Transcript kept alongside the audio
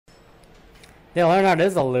Dale Earnhardt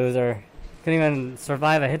is a loser. Couldn't even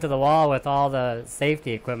survive a hit to the wall with all the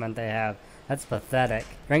safety equipment they have. That's pathetic.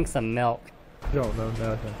 Drink some milk. You don't know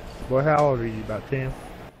nothing. Boy, how old are you? About 10?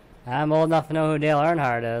 I'm old enough to know who Dale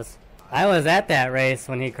Earnhardt is. I was at that race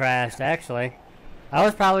when he crashed, actually. I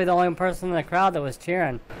was probably the only person in the crowd that was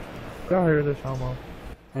cheering. Y'all hear this, homo?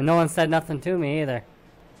 And no one said nothing to me either.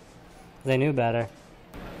 They knew better.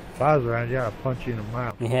 If I was around you, I'd punch you in the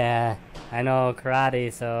mouth. Yeah, I know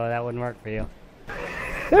karate, so that wouldn't work for you.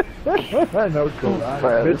 I know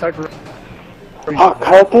karate. Bitch, I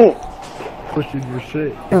can't. Pushing your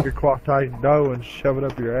shit. Take your clock tighten dough and shove it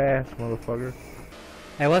up your ass, motherfucker.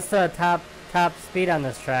 Hey, what's the top speed on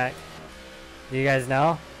this track? Do you guys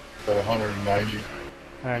know? At 190.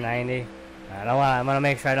 190. I'm gonna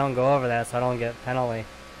make sure I don't go over that so I don't get penalty.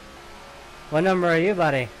 What number are you,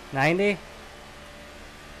 buddy? 90?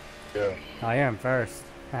 Yeah. Oh, you're in first.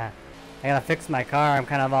 I gotta fix my car. I'm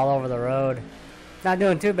kind of all over the road. Not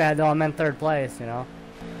doing too bad though. I'm in third place, you know.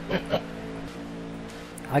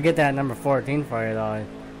 I'll get that number 14 for you though.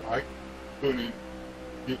 I couldn't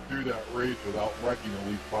get through that race without wrecking at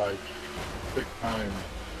least 5, 6 times.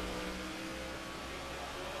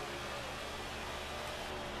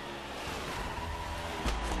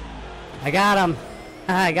 I got him.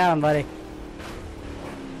 I got him, buddy.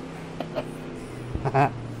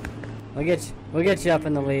 We'll get you up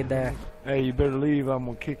in the lead there. Hey, you better leave. I'm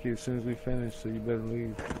gonna kick you as soon as we finish, so you better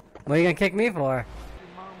leave. What are you gonna kick me for?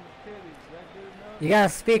 You gotta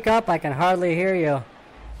speak up. I can hardly hear you.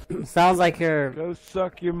 Sounds like you're... Go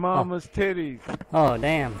suck your mama's titties. Oh,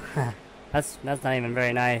 damn. That's not even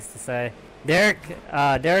very nice to say.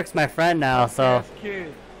 Derek's my friend now, so...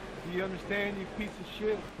 Kid. Do you understand, you piece of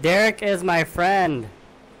shit? Derek is my friend.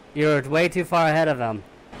 You're way too far ahead of him.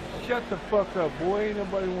 Shut the fuck up, boy. Ain't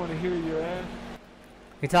nobody want to hear your ass.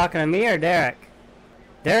 You talking to me or Derek?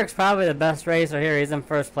 Derek's probably the best racer here. He's in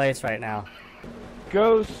first place right now.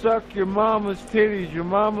 Go suck your mama's titties. Your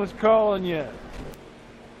mama's calling you.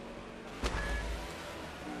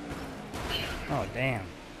 Oh, damn.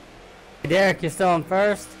 Derek, you still in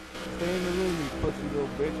first? Stay in the room, you pussy little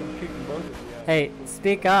bitch. I'm kicking both of you out. Hey,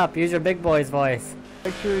 speak up. Use your big boy's voice.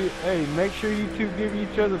 Make sure you two give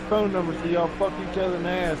each other phone numbers so y'all fuck each other in the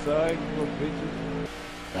ass, alright, you little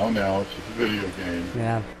bitches. Now, it's just a video game.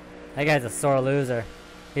 Yeah. That guy's a sore loser.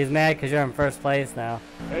 He's mad because you're in first place now.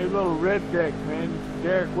 Hey, little red deck, man.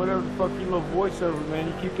 Derek, whatever the fuck your little voiceover, man.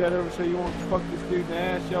 You keep that over so you won't fuck this dude in the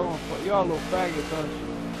ass. Y'all little faggots, aren't you?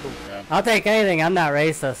 Yeah. I'll take anything. I'm not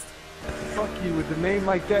racist. Fuck you with a name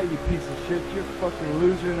like that, you piece of shit. You're a fucking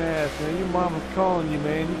loser in the ass, man. Your mama's calling you,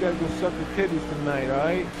 man. You gotta go suck her titties tonight,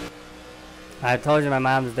 alright? I told you my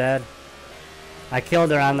mom's dead. I killed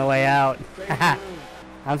her on the way out.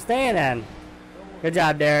 I'm staying in. Good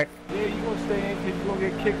job, Derek. Yeah, you gonna stay in because you're gonna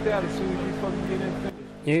get kicked out as soon as you fucking get in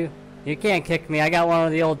finish. You can't kick me. I got one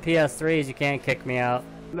of the old PS3s. You can't kick me out.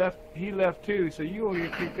 He left too, so you gonna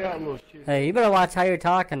get kicked out, little shit. Hey, you better watch how you're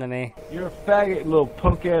talking to me. You're a faggot, little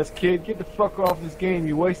punk-ass kid. Get the fuck off this game.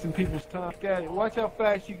 You're wasting people's time. Watch how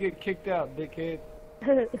fast you get kicked out, dickhead.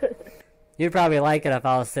 You'd probably like it if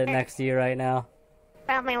I was sitting next to you right now.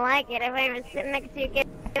 Probably like it if I was sitting next to you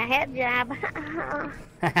getting a head job.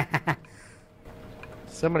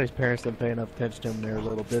 Somebody's parents didn't pay enough attention to them when they were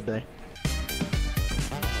little, did they?